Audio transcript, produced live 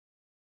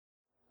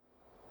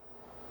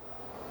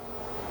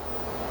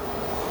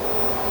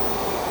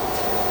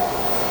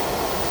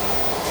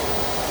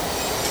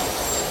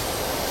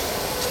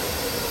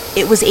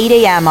It was 8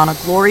 a.m. on a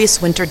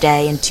glorious winter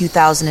day in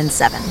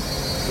 2007,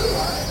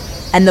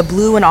 and the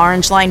blue and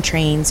orange line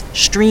trains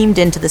streamed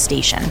into the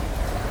station.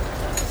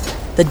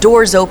 The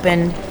doors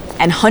opened,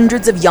 and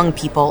hundreds of young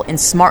people in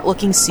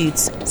smart-looking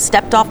suits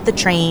stepped off the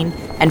train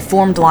and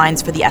formed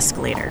lines for the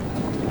escalator.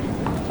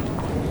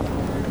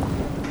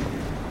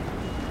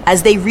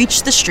 As they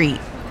reached the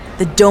street,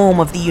 the dome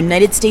of the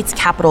United States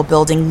Capitol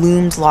building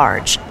loomed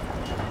large,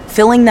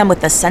 filling them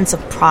with a sense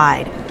of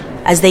pride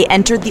as they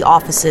entered the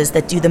offices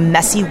that do the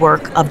messy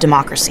work of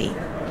democracy.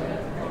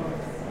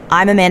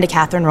 I'm Amanda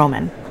Catherine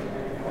Roman.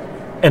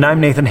 And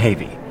I'm Nathan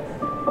Havey.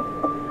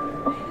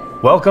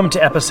 Welcome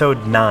to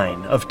episode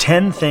 9 of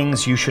 10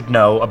 Things You Should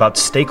Know About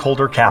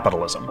Stakeholder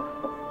Capitalism.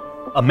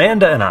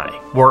 Amanda and I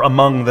were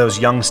among those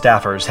young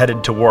staffers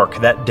headed to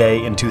work that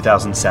day in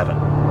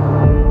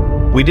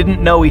 2007. We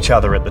didn't know each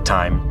other at the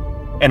time,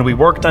 and we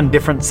worked on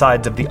different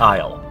sides of the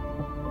aisle,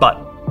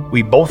 but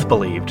we both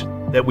believed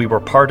that we were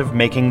part of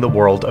making the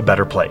world a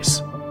better place.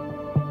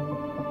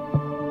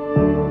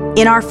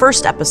 In our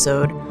first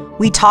episode,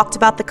 we talked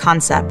about the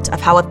concept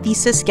of how a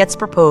thesis gets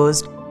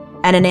proposed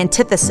and an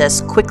antithesis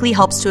quickly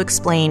helps to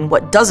explain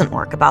what doesn't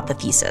work about the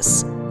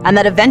thesis, and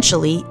that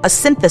eventually a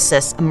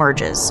synthesis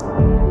emerges,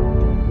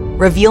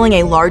 revealing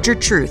a larger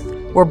truth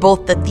where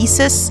both the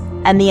thesis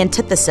and the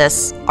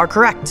antithesis are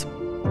correct.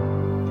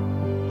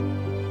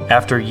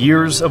 After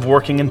years of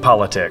working in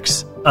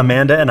politics,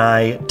 Amanda and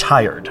I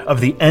tired of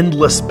the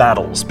endless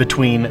battles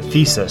between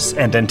thesis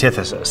and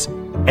antithesis,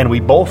 and we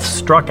both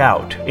struck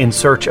out in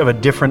search of a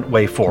different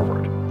way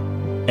forward.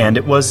 And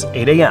it was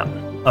 8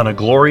 a.m. on a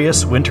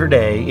glorious winter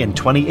day in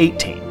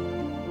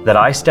 2018 that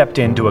I stepped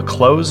into a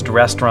closed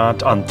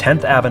restaurant on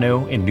 10th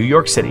Avenue in New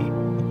York City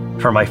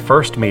for my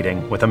first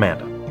meeting with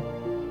Amanda.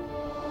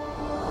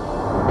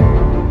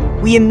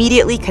 We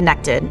immediately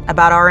connected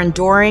about our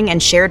enduring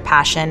and shared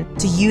passion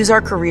to use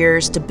our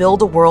careers to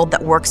build a world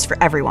that works for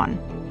everyone,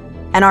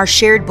 and our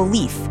shared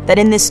belief that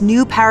in this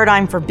new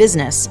paradigm for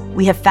business,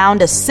 we have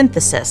found a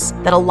synthesis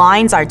that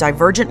aligns our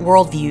divergent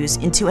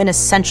worldviews into an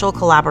essential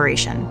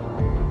collaboration.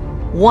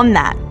 One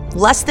that,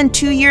 less than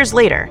 2 years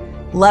later,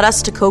 led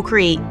us to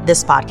co-create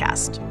this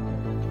podcast.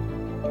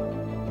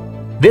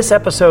 This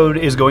episode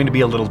is going to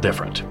be a little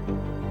different.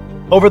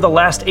 Over the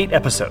last 8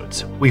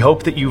 episodes, we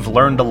hope that you've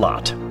learned a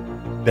lot,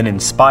 been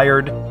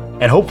inspired,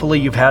 and hopefully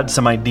you've had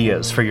some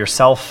ideas for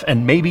yourself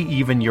and maybe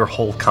even your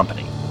whole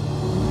company.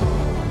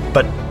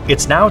 But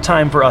it's now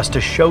time for us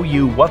to show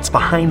you what's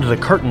behind the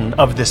curtain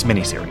of this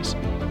miniseries.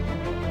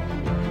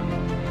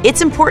 It's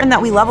important that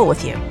we level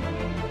with you.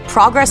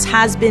 Progress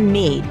has been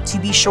made, to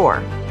be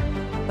sure,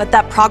 but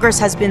that progress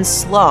has been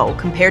slow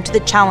compared to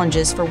the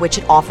challenges for which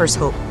it offers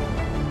hope.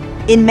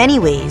 In many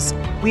ways,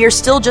 we are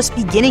still just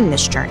beginning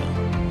this journey.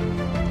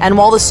 And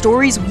while the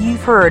stories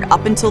we've heard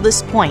up until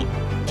this point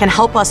can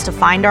help us to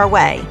find our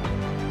way,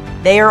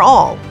 they are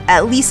all,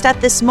 at least at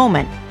this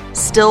moment,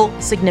 still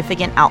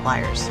significant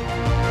outliers.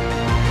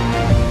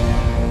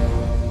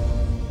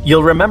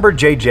 You'll remember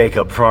Jay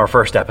Jacob from our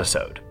first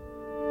episode.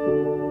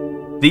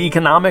 The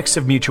Economics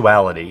of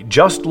Mutuality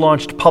just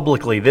launched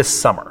publicly this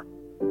summer.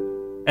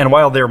 And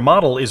while their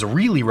model is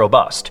really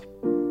robust,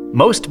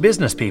 most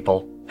business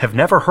people have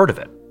never heard of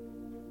it.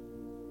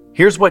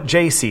 Here's what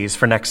Jay sees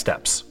for next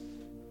steps.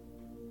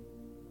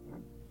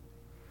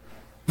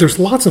 There's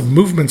lots of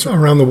movements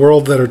around the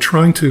world that are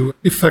trying to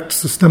effect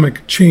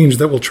systemic change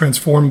that will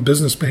transform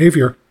business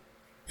behavior.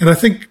 And I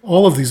think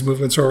all of these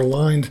movements are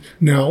aligned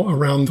now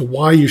around the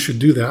why you should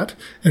do that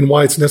and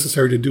why it's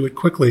necessary to do it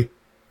quickly.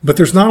 But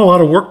there's not a lot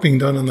of work being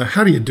done on the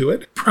how do you do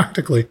it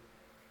practically.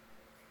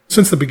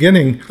 Since the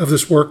beginning of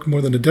this work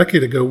more than a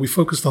decade ago, we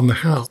focused on the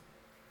how.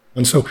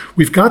 And so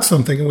we've got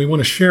something and we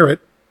want to share it.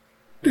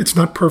 It's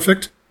not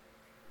perfect.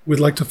 We'd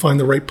like to find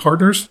the right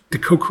partners to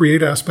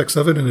co-create aspects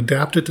of it and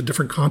adapt it to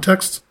different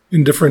contexts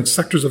in different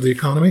sectors of the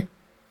economy.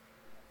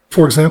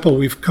 For example,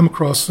 we've come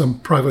across some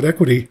private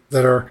equity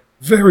that are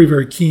very,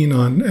 very keen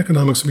on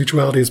economics of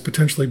mutuality as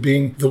potentially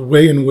being the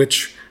way in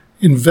which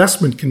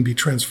investment can be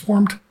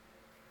transformed.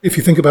 If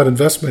you think about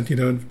investment,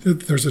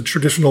 there's a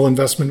traditional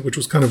investment, which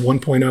was kind of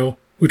 1.0,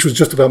 which was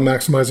just about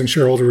maximizing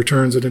shareholder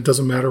returns, and it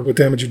doesn't matter what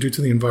damage you do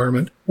to the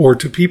environment or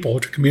to people or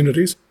to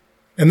communities.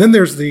 And then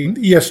there's the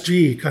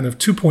ESG kind of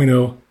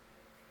 2.0.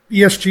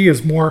 ESG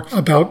is more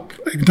about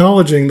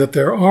acknowledging that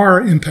there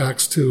are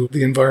impacts to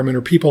the environment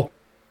or people,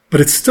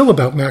 but it's still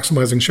about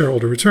maximizing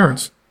shareholder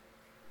returns.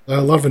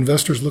 A lot of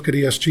investors look at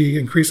ESG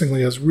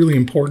increasingly as really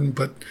important,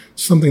 but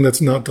something that's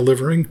not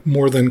delivering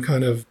more than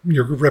kind of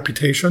your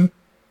reputation.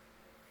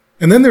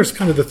 And then there's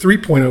kind of the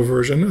 3.0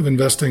 version of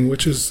investing,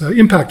 which is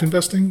impact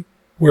investing,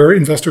 where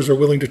investors are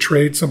willing to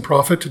trade some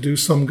profit to do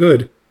some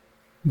good.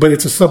 But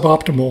it's a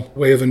suboptimal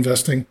way of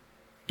investing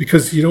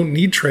because you don't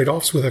need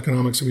trade-offs with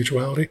economics of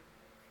mutuality.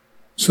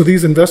 So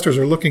these investors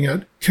are looking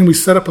at, can we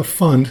set up a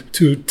fund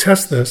to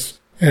test this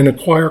and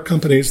acquire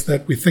companies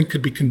that we think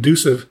could be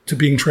conducive to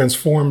being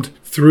transformed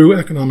through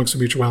economics of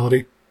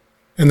mutuality,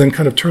 and then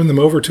kind of turn them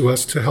over to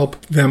us to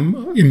help them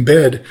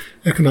embed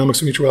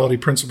economics of mutuality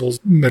principles,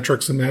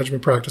 metrics, and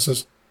management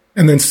practices,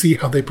 and then see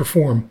how they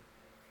perform.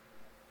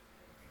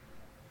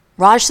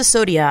 Raj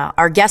Sisodia,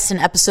 our guest in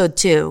episode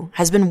 2,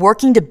 has been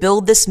working to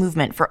build this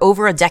movement for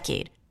over a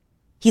decade.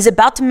 He's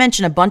about to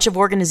mention a bunch of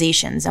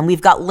organizations, and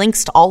we've got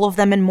links to all of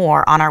them and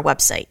more on our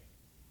website.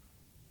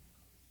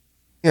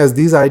 As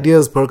these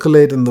ideas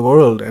percolate in the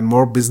world and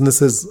more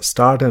businesses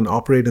start and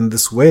operate in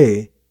this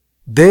way,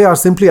 they are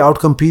simply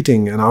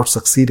outcompeting and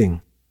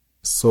out-succeeding.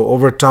 So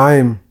over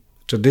time,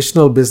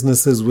 traditional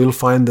businesses will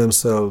find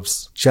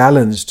themselves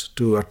challenged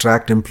to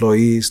attract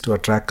employees, to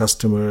attract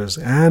customers,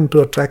 and to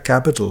attract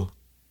capital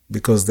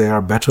because there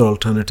are better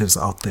alternatives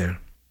out there.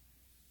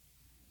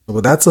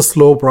 But that's a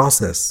slow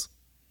process.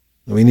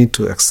 We need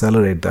to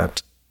accelerate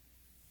that.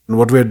 And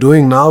what we're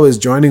doing now is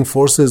joining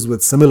forces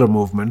with similar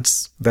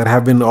movements that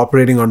have been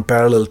operating on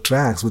parallel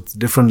tracks with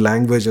different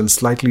language and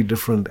slightly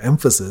different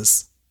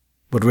emphasis.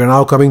 But we're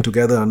now coming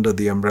together under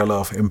the umbrella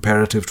of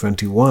Imperative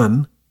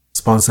 21,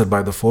 sponsored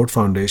by the Ford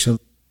Foundation.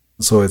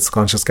 So it's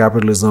Conscious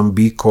Capitalism,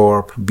 B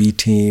Corp, B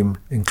Team,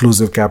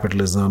 Inclusive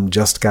Capitalism,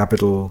 Just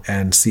Capital,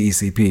 and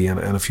CECP,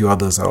 and a few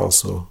others are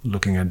also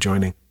looking at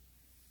joining.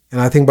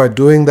 And I think by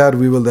doing that,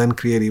 we will then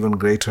create even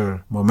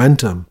greater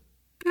momentum.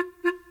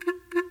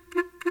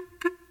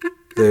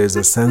 There is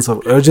a sense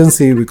of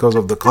urgency because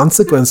of the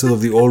consequences of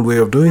the old way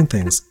of doing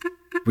things.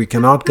 We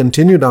cannot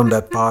continue down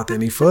that path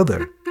any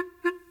further.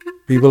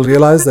 People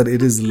realize that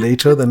it is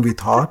later than we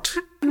thought.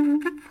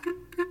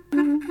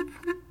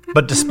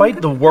 But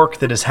despite the work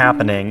that is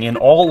happening in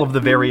all of the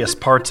various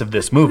parts of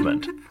this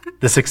movement,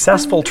 the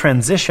successful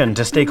transition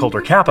to stakeholder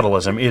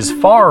capitalism is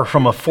far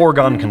from a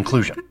foregone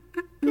conclusion.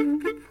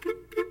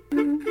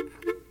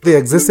 The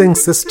existing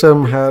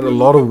system had a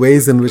lot of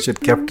ways in which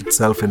it kept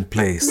itself in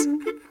place.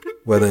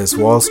 Whether it's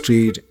Wall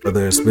Street,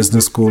 whether it's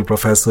business school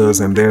professors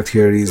and their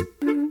theories,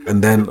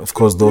 and then, of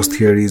course, those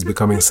theories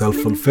becoming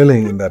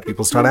self-fulfilling in that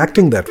people start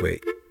acting that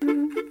way.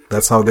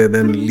 That's how they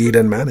then lead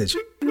and manage.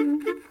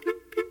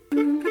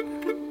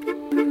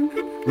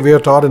 We are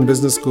taught in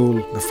business school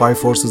the 5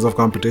 forces of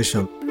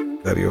competition,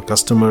 that your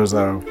customers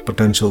are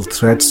potential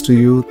threats to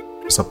you,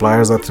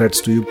 suppliers are threats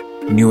to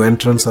you, new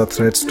entrants are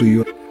threats to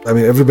you. I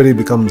mean, everybody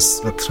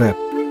becomes a threat.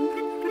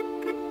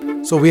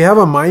 So we have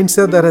a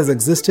mindset that has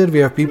existed. We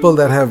have people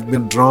that have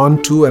been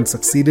drawn to and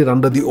succeeded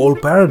under the old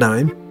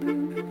paradigm.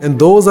 And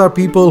those are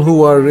people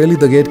who are really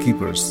the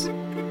gatekeepers.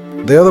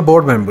 They are the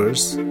board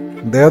members.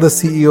 They are the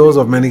CEOs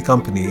of many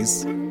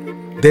companies.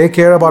 They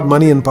care about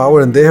money and power,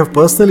 and they have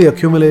personally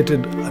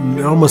accumulated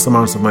enormous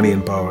amounts of money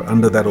and power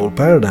under that old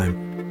paradigm.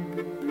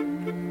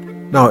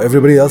 Now,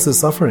 everybody else is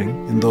suffering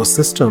in those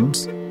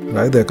systems,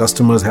 right? Their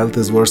customers' health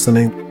is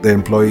worsening. Their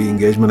employee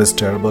engagement is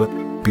terrible.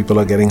 People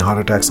are getting heart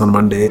attacks on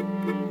Monday.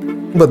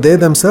 But they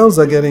themselves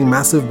are getting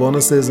massive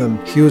bonuses and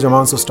huge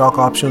amounts of stock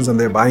options, and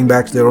they're buying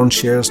back their own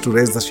shares to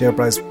raise the share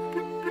price.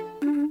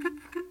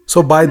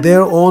 So by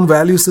their own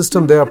value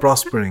system, they are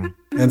prospering.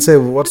 And say,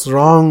 what's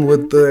wrong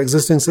with the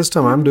existing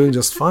system? I'm doing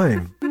just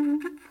fine.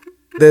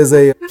 There's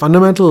a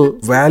fundamental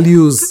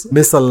values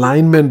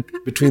misalignment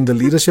between the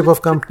leadership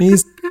of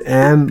companies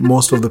and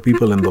most of the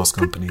people in those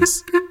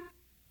companies.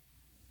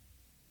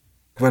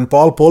 When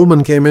Paul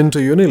Polman came into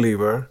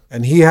Unilever,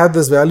 and he had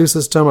this value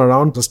system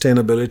around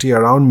sustainability,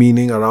 around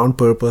meaning, around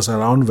purpose,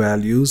 around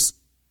values,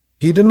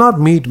 he did not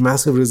meet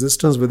massive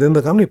resistance within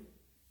the company.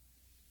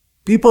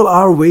 People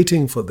are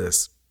waiting for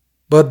this,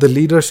 but the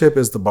leadership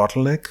is the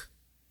bottleneck.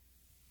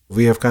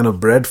 We have kind of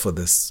bred for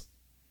this.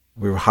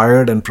 We've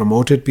hired and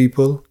promoted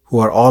people who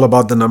are all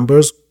about the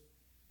numbers.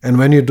 And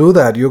when you do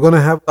that, you're going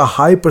to have a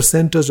high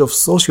percentage of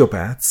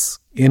sociopaths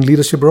in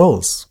leadership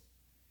roles.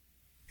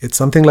 It's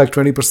something like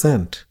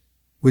 20%.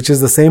 Which is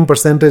the same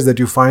percentage that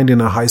you find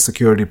in a high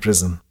security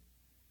prison.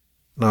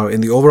 Now, in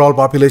the overall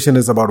population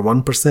is about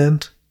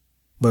 1%,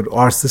 but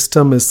our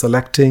system is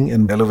selecting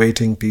and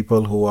elevating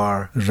people who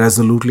are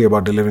resolutely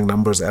about delivering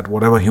numbers at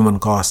whatever human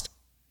cost.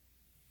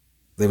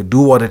 They will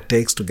do what it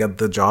takes to get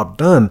the job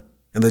done,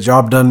 and the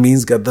job done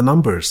means get the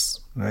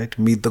numbers, right?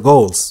 Meet the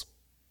goals.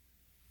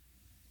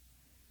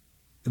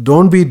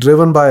 Don't be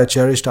driven by a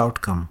cherished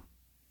outcome,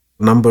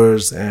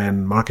 numbers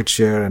and market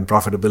share and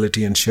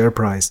profitability and share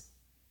price.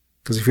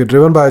 Because if you're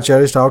driven by a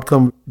cherished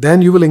outcome,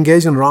 then you will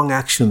engage in wrong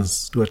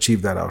actions to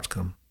achieve that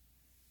outcome.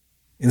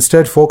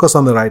 Instead, focus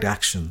on the right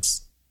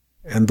actions.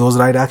 And those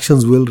right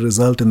actions will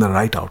result in the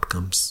right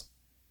outcomes.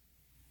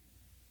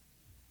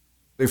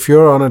 If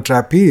you're on a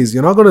trapeze,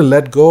 you're not going to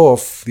let go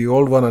of the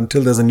old one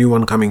until there's a new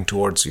one coming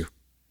towards you.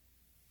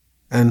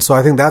 And so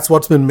I think that's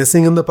what's been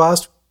missing in the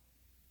past.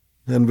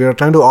 And we are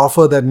trying to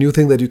offer that new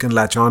thing that you can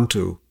latch on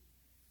to.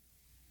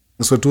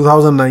 So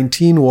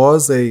 2019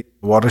 was a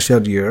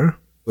watershed year,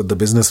 with the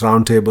Business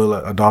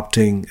Roundtable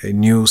adopting a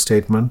new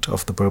statement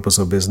of the purpose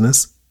of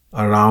business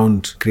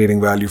around creating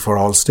value for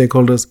all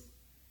stakeholders.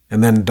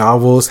 And then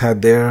Davos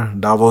had their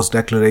Davos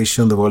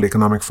Declaration, the World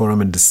Economic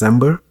Forum in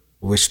December,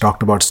 which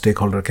talked about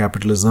stakeholder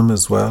capitalism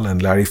as well.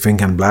 And Larry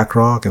Fink and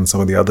BlackRock and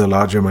some of the other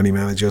larger money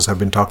managers have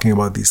been talking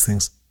about these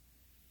things.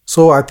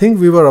 So I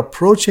think we were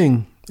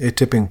approaching a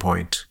tipping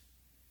point.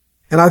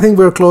 And I think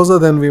we're closer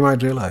than we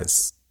might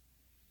realize.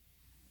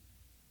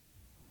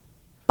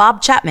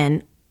 Bob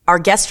Chapman, our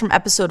guest from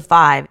episode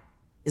 5,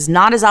 is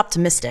not as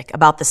optimistic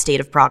about the state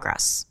of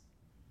progress.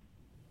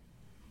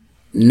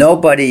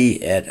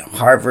 Nobody at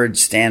Harvard,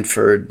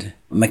 Stanford,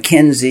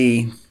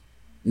 McKinsey,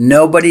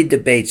 nobody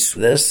debates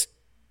this.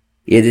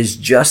 It is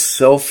just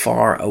so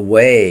far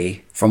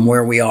away from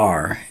where we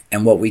are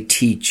and what we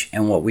teach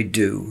and what we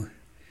do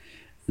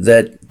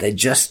that they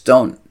just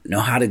don't know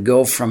how to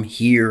go from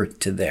here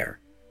to there.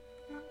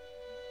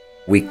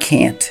 We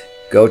can't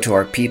go to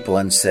our people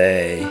and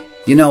say,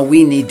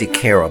 we need to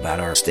care about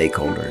our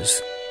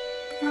stakeholders.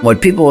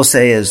 What people will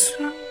say is,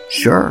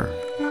 sure,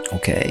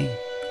 okay,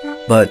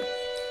 but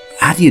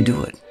how do you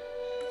do it?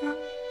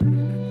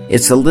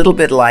 It's a little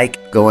bit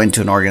like going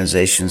to an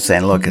organization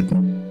saying, look,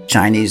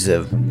 Chinese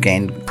have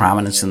gained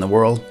prominence in the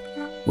world.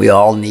 We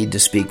all need to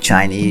speak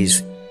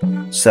Chinese.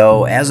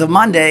 So as of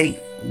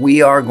Monday,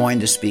 we are going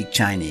to speak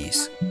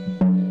Chinese.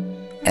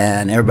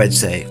 And everybody'd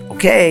say,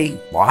 okay,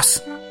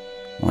 boss.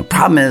 Well, the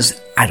problem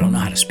is, I don't know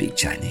how to speak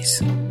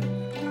Chinese.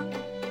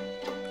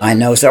 I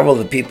know several of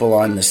the people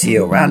on the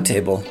CEO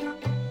Roundtable,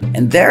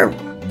 and they're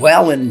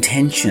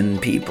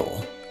well-intentioned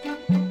people,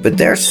 but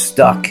they're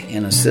stuck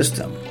in a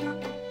system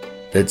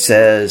that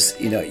says,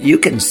 you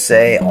can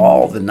say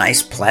all the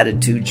nice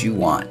platitudes you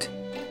want,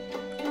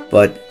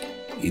 but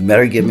you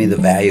better give me the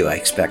value I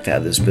expect out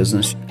of this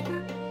business.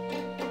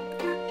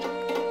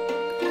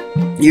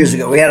 Years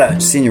ago, we had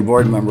a senior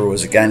board member,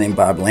 was a guy named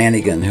Bob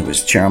Lanigan, who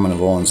was chairman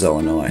of Owens,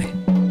 Illinois.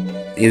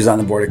 He was on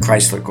the board of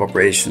Chrysler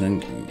Corporation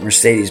and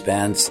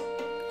Mercedes-Benz.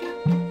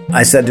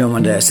 I said to him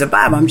one day, I said,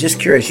 Bob, I'm just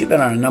curious, you've been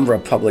on a number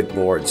of public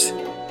boards.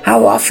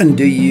 How often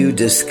do you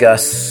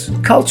discuss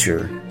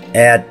culture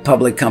at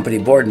public company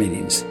board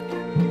meetings?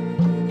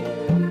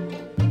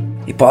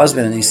 He paused a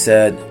minute and he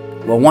said,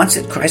 well, once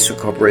at Chrysler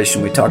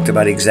Corporation, we talked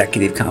about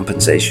executive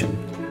compensation.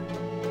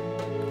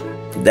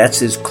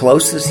 That's as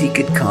close as he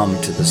could come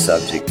to the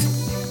subject.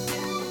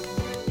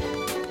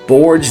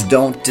 Boards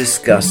don't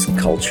discuss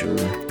culture.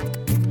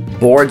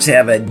 Boards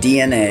have a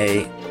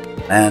DNA,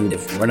 and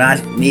if we're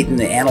not meeting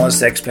the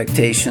analysts'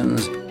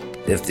 expectations,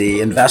 if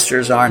the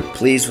investors aren't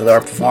pleased with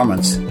our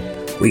performance,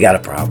 we got a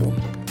problem.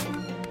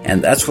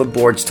 And that's what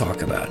boards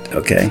talk about,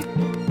 okay?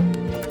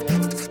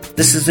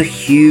 This is a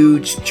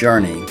huge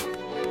journey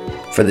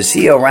for the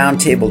CEO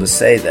Roundtable to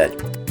say that.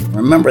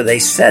 Remember, they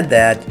said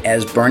that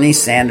as Bernie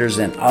Sanders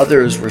and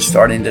others were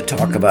starting to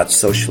talk about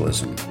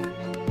socialism.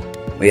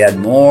 We had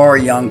more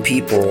young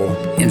people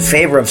in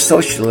favor of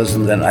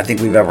socialism than I think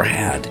we've ever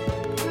had.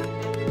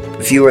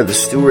 If you are the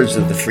stewards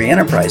of the free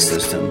enterprise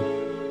system,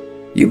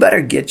 you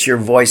better get your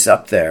voice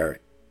up there.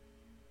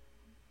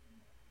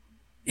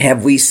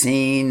 Have we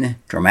seen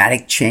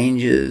dramatic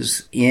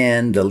changes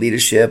in the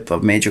leadership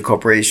of major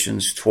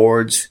corporations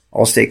towards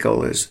all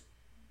stakeholders?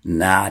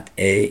 Not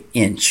an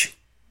inch.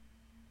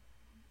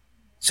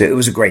 So it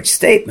was a great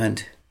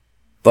statement,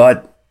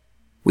 but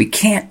we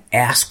can't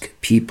ask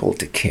people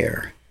to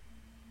care.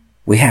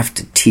 We have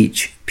to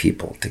teach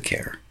people to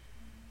care.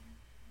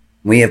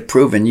 We have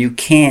proven you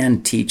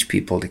can teach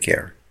people to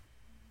care.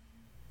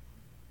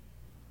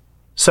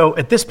 So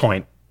at this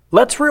point,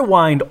 let's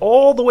rewind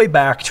all the way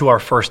back to our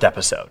first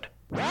episode.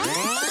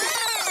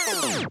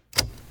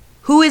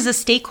 Who is a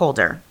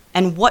stakeholder,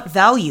 and what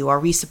value are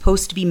we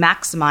supposed to be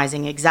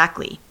maximizing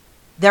exactly?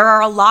 There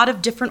are a lot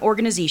of different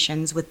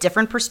organizations with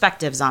different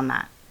perspectives on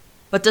that.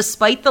 But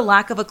despite the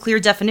lack of a clear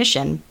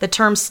definition, the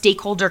term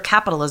stakeholder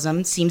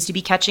capitalism seems to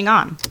be catching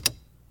on.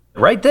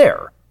 Right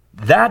there.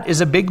 That is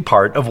a big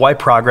part of why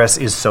progress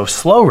is so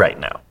slow right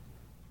now.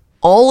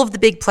 All of the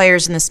big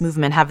players in this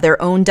movement have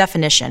their own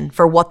definition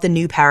for what the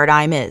new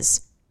paradigm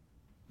is.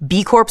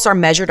 B Corps are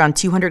measured on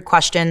 200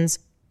 questions,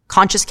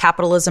 conscious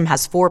capitalism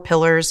has 4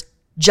 pillars,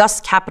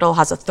 just capital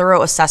has a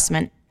thorough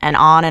assessment, and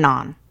on and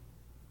on.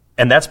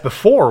 And that's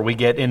before we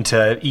get into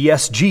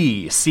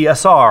ESG,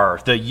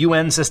 CSR, the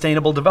UN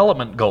Sustainable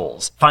Development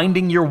Goals,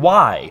 finding your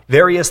why,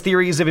 various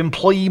theories of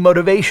employee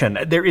motivation.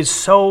 There is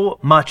so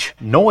much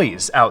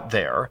noise out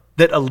there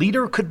that a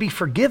leader could be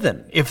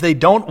forgiven if they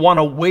don't want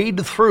to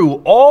wade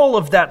through all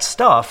of that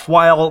stuff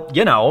while,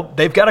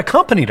 they've got a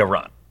company to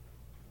run.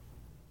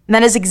 And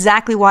that is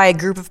exactly why a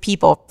group of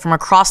people from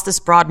across this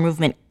broad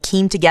movement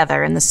came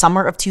together in the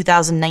summer of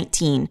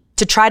 2019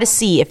 to try to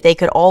see if they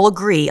could all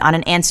agree on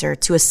an answer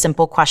to a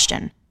simple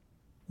question.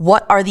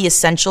 What are the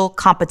essential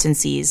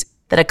competencies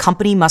that a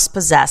company must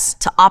possess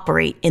to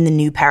operate in the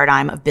new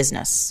paradigm of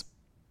business?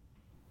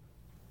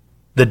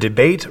 The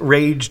debate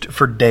raged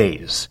for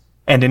days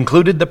and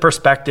included the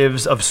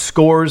perspectives of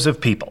scores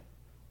of people.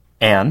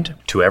 And,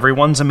 to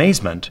everyone's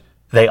amazement,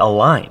 they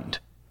aligned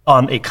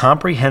on a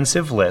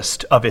comprehensive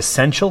list of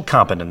essential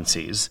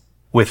competencies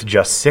with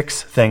just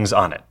 6 things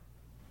on it.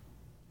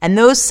 And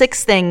those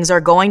 6 things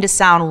are going to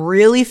sound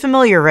really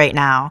familiar right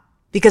now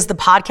because the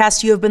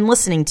podcast you have been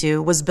listening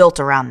to was built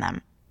around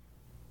them.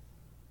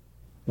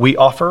 We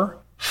offer,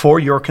 for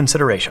your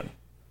consideration,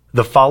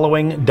 the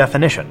following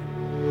definition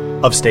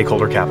of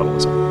stakeholder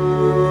capitalism.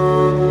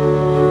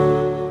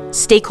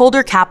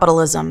 Stakeholder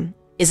capitalism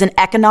is an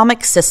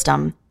economic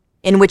system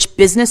in which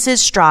businesses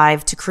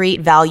strive to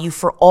create value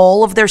for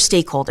all of their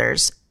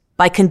stakeholders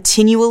by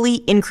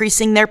continually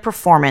increasing their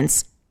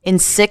performance in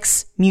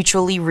 6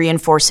 mutually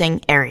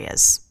reinforcing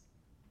areas.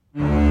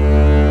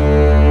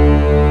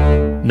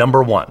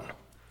 Number 1.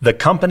 The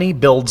company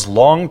builds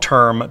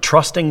long-term,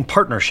 trusting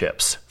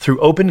partnerships through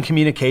open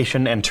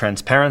communication and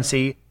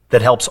transparency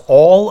that helps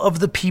all of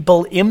the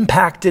people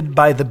impacted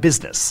by the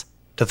business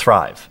to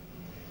thrive.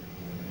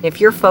 If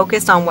you're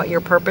focused on what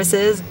your purpose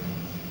is,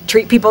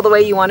 treat people the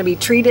way you want to be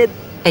treated,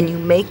 and you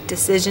make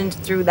decisions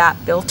through that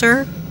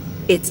filter,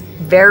 it's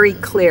very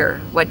clear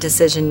what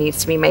decision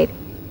needs to be made.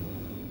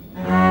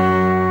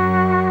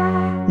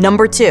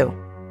 Number 2,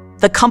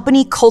 the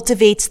company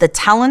cultivates the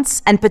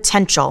talents and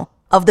potential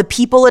of the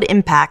people it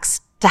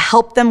impacts to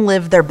help them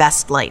live their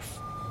best life.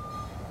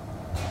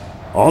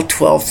 All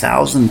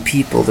 12,000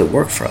 people that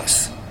work for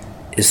us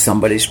is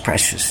somebody's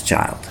precious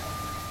child.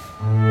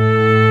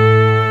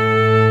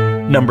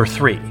 Number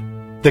 3,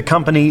 the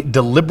company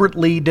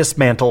deliberately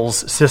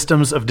dismantles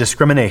systems of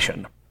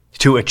discrimination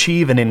to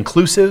achieve an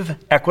inclusive,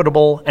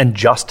 equitable, and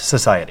just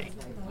society.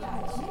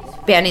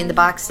 Banning the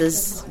box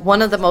is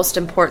one of the most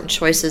important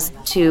choices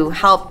to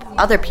help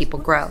other people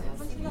grow.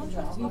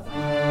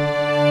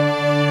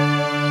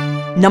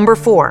 Number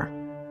 4,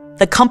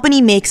 the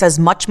company makes as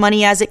much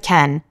money as it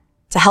can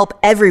to help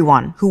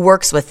everyone who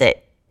works with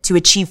it to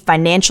achieve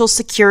financial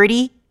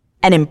security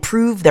and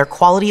improve their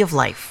quality of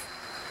life.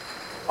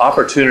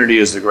 Opportunity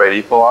is a great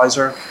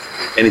equalizer,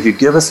 and if you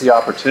give us the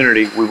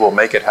opportunity, we will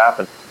make it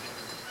happen.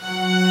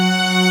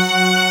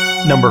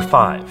 Number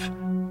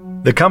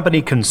 5, the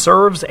company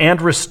conserves and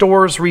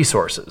restores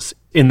resources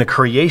in the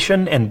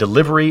creation and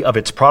delivery of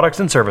its products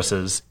and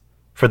services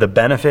for the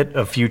benefit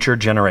of future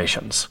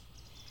generations.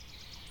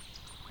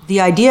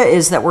 The idea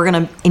is that we're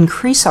going to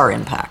increase our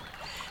impact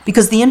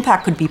because the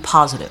impact could be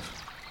positive.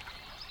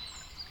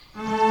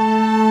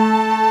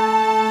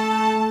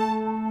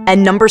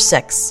 And number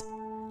 6,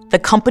 the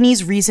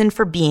company's reason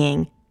for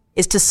being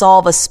is to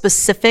solve a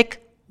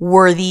specific,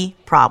 worthy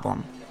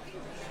problem.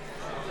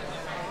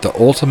 The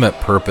ultimate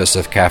purpose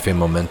of Cafe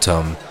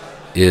Momentum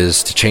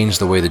is to change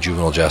the way the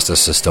juvenile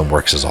justice system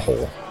works as a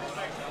whole.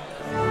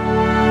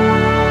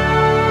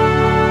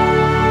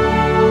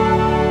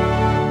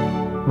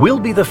 We'll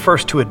be the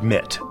first to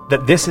admit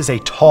that this is a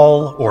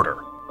tall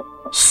order.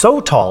 So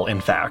tall,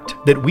 in fact,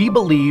 that we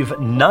believe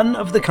none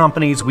of the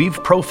companies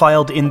we've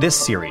profiled in this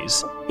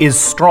series is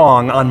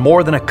strong on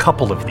more than a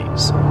couple of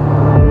these.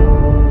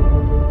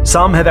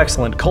 Some have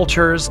excellent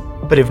cultures,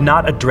 but have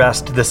not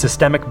addressed the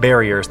systemic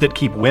barriers that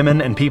keep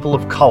women and people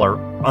of color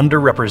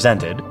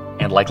underrepresented,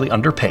 and likely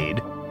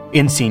underpaid,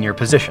 in senior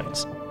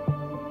positions.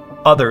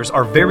 Others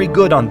are very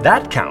good on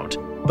that count,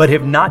 but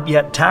have not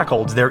yet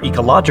tackled their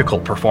ecological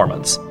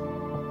performance.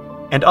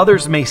 And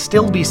others may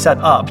still be set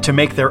up to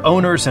make their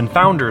owners and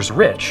founders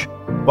rich,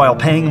 while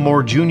paying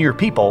more junior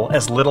people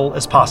as little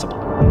as possible.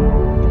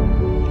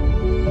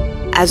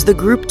 As the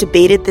group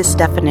debated this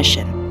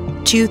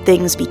definition, 2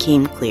 things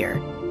became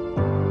clear.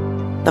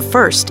 The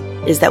first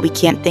is that we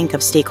can't think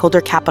of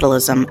stakeholder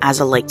capitalism as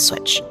a light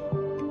switch.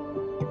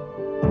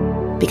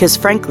 Because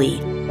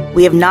frankly,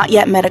 we have not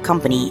yet met a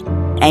company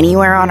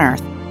anywhere on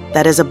Earth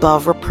that is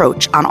above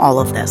reproach on all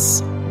of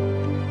this.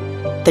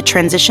 The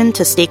transition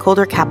to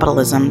stakeholder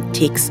capitalism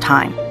takes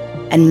time,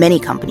 and many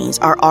companies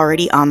are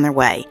already on their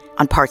way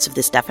on parts of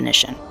this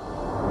definition.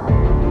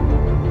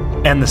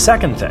 And the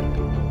second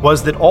thing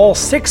was that all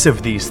 6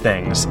 of these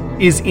things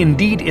is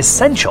indeed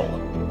essential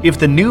if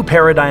the new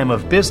paradigm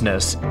of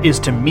business is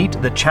to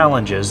meet the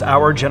challenges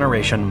our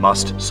generation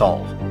must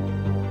solve.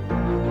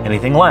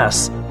 Anything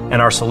less, and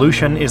our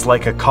solution is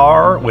like a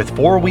car with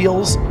 4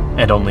 wheels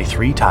and only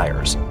 3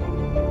 tires.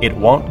 It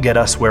won't get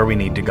us where we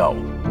need to go.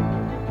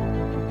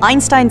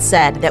 Einstein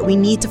said that we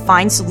need to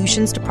find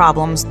solutions to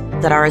problems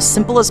that are as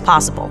simple as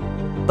possible,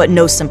 but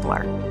no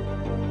simpler.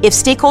 If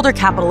stakeholder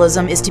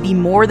capitalism is to be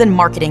more than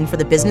marketing for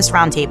the Business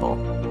Roundtable,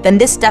 then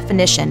this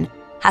definition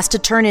has to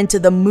turn into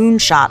the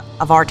moonshot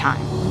of our time.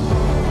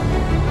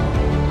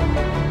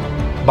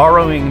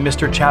 Borrowing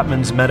Mr.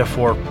 Chapman's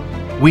metaphor,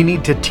 we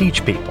need to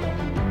teach people,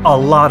 a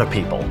lot of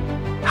people,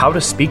 how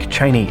to speak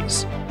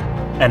Chinese,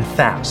 and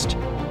fast.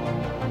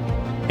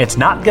 It's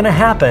not going to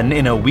happen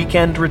in a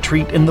weekend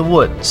retreat in the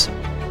woods.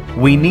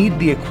 We need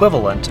the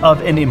equivalent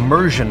of an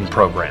immersion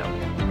program,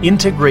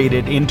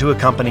 integrated into a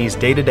company's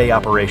day-to-day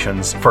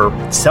operations for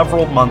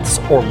several months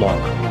or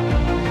longer.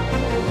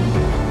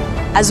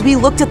 As we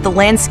looked at the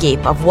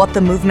landscape of what the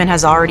movement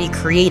has already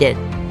created,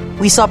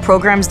 we saw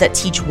programs that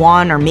teach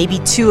 1 or maybe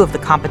 2 of the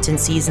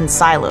competencies in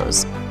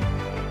silos.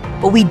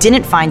 But we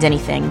didn't find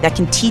anything that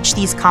can teach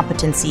these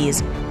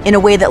competencies in a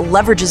way that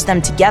leverages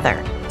them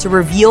together to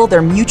reveal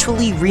their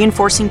mutually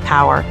reinforcing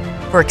power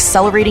for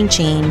accelerating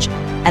change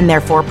and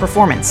therefore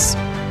performance.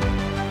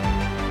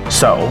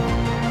 So,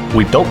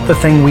 we built the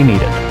thing we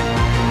needed.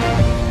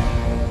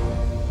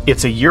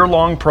 It's a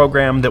year-long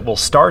program that will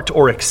start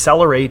or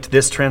accelerate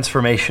this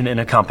transformation in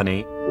a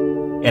company,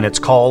 and it's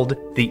called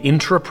the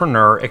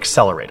Intrapreneur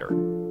Accelerator.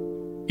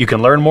 You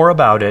can learn more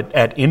about it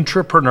at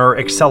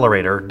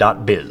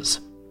intrapreneuraccelerator.biz.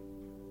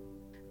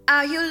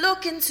 Are you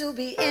looking to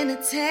be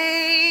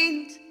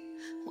entertained?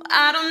 Well,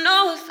 I don't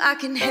know if I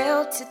can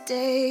help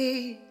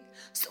today.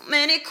 So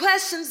many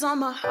questions on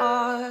my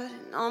heart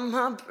and on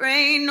my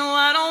brain. No,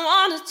 I don't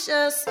want to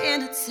just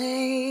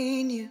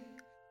entertain you.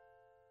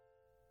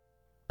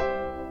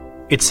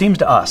 It seems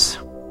to us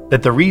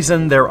that the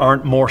reason there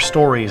aren't more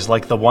stories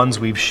like the ones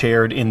we've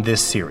shared in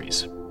this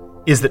series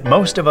is that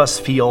most of us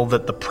feel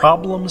that the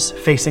problems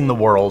facing the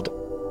world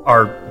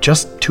are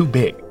just too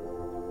big,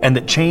 and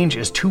that change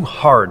is too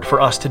hard for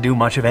us to do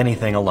much of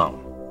anything alone.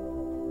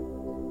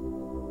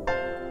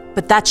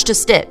 But that's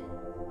just it.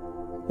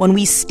 When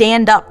we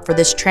stand up for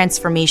this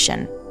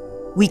transformation,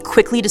 we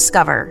quickly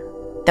discover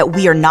that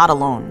we are not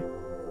alone.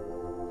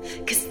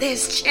 'Cause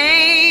there's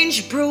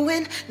change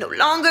brewing, no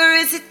longer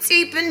is it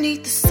deep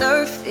beneath the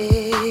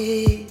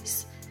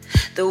surface.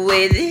 The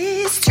way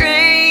this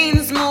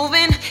train's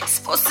moving is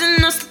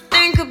forcing us to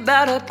think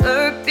about our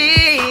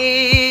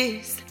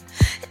purpose.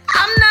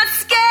 I'm not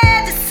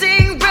scared to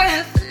sing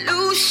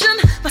revolution.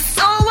 My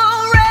soul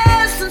won't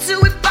rest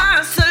until we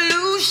find a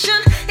solution.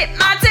 It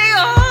might take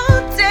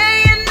all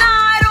day and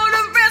night or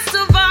the rest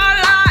of our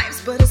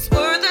lives, but it's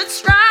worth a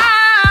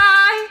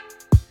try.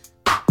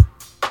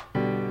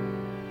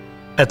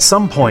 At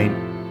some point,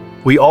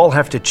 we all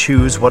have to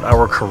choose what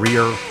our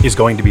career is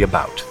going to be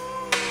about.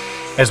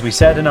 As we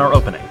said in our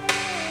opening,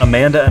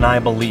 Amanda and I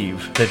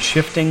believe that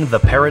shifting the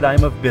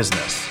paradigm of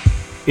business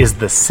is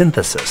the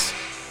synthesis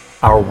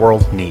our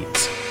world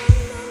needs.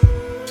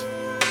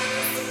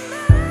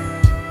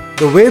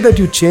 The way that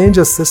you change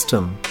a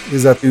system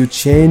is that you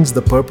change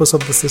the purpose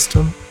of the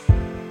system,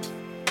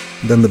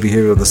 then the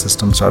behavior of the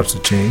system starts to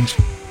change.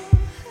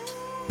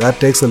 That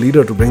takes a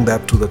leader to bring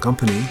that to the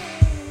company.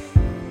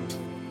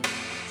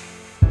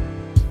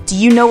 Do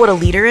you know what a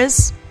leader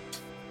is?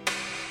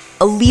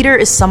 A leader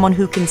is someone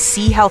who can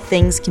see how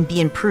things can be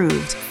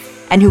improved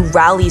and who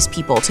rallies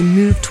people to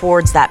move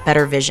towards that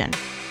better vision.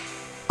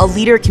 A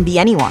leader can be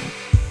anyone.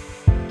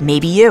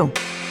 Maybe you.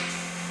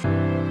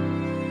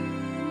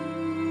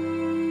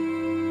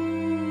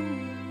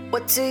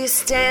 What do you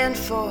stand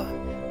for?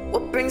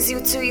 What brings you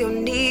to your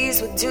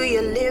knees? What do you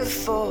live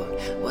for?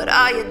 What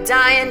are you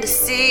dying to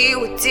see?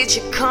 What did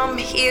you come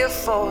here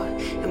for?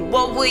 And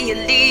what will you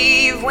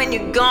leave when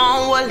you're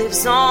gone? What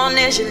lives on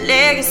as your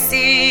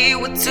legacy?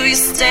 What do you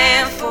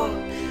stand for?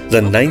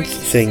 The ninth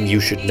thing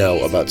you should know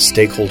about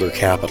stakeholder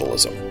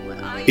capitalism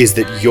is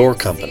that your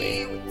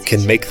company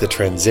can make the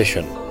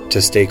transition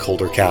to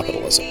stakeholder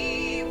capitalism.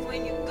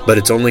 But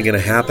it's only going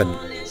to happen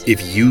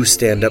if you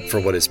stand up for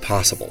what is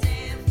possible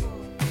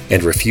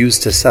and refuse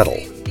to settle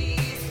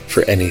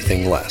for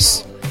anything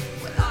less.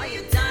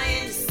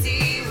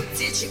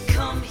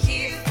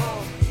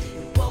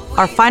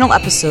 Our final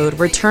episode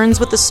returns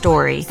with a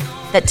story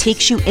that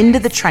takes you into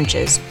the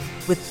trenches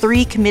with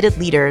 3 committed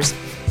leaders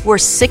who are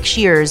 6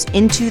 years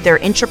into their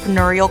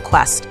entrepreneurial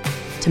quest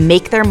to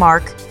make their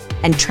mark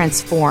and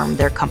transform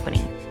their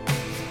company.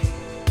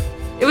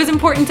 It was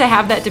important to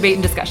have that debate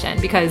and discussion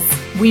because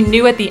we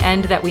knew at the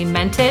end that we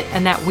meant it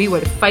and that we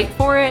would fight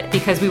for it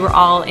because we were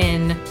all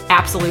in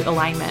absolute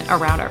alignment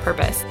around our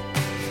purpose.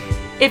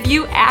 If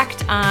you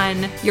act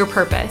on your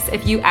purpose,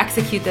 if you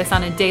execute this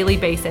on a daily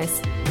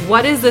basis,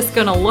 what is this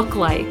going to look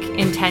like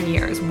in 10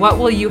 years? What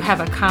will you have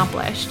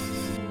accomplished?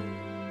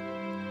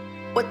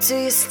 What do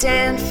you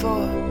stand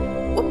for?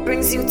 What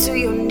brings you to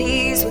your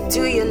knees? What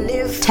do you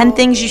live for? 10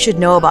 Things You Should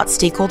Know About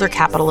Stakeholder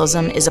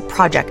Capitalism is a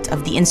project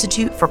of the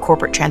Institute for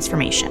Corporate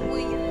Transformation.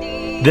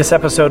 This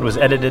episode was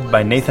edited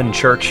by Nathan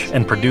Church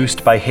and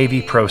produced by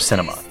Havy Pro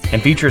Cinema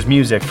and features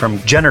music from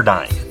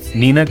Jennerdyne,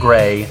 Nina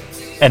Gray,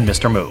 and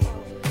Mr. Moo.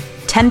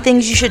 10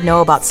 Things You Should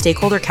Know About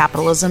Stakeholder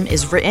Capitalism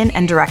is written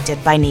and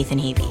directed by Nathan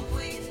Havy.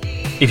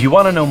 If you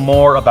want to know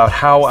more about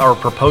how our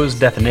proposed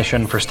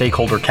definition for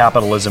stakeholder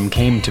capitalism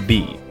came to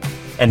be,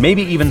 and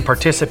maybe even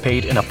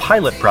participate in a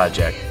pilot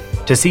project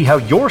to see how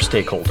your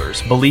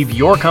stakeholders believe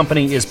your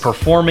company is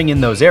performing in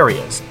those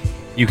areas,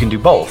 you can do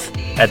both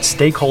at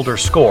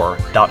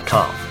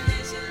stakeholderscore.com.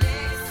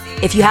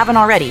 If you haven't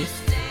already,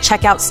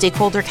 check out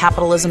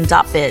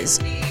stakeholdercapitalism.biz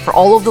for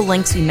all of the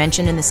links we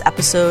mentioned in this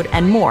episode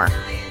and more.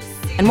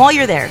 And while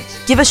you're there,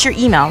 give us your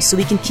email so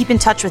we can keep in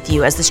touch with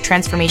you as this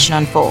transformation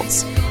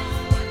unfolds.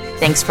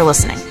 Thanks for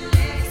listening.